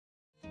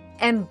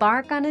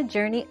Embark on a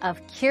journey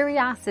of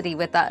curiosity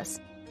with us.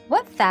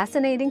 What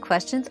fascinating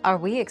questions are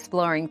we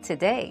exploring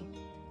today?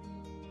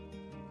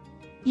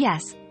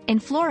 Yes, in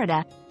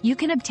Florida, you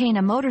can obtain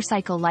a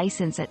motorcycle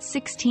license at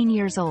 16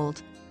 years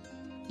old.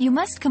 You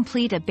must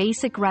complete a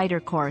basic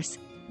rider course,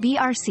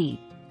 BRC,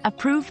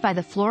 approved by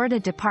the Florida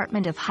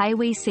Department of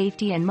Highway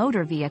Safety and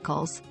Motor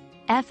Vehicles,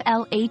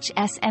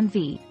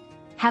 FLHSMV,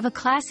 have a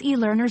Class E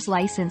learner's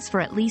license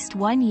for at least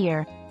 1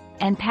 year,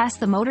 and pass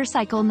the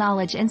motorcycle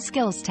knowledge and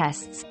skills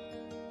tests.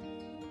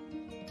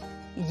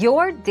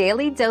 Your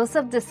daily dose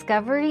of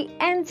discovery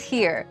ends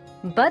here,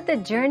 but the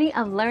journey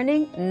of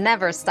learning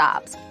never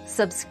stops.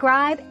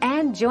 Subscribe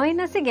and join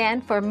us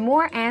again for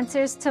more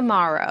answers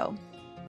tomorrow.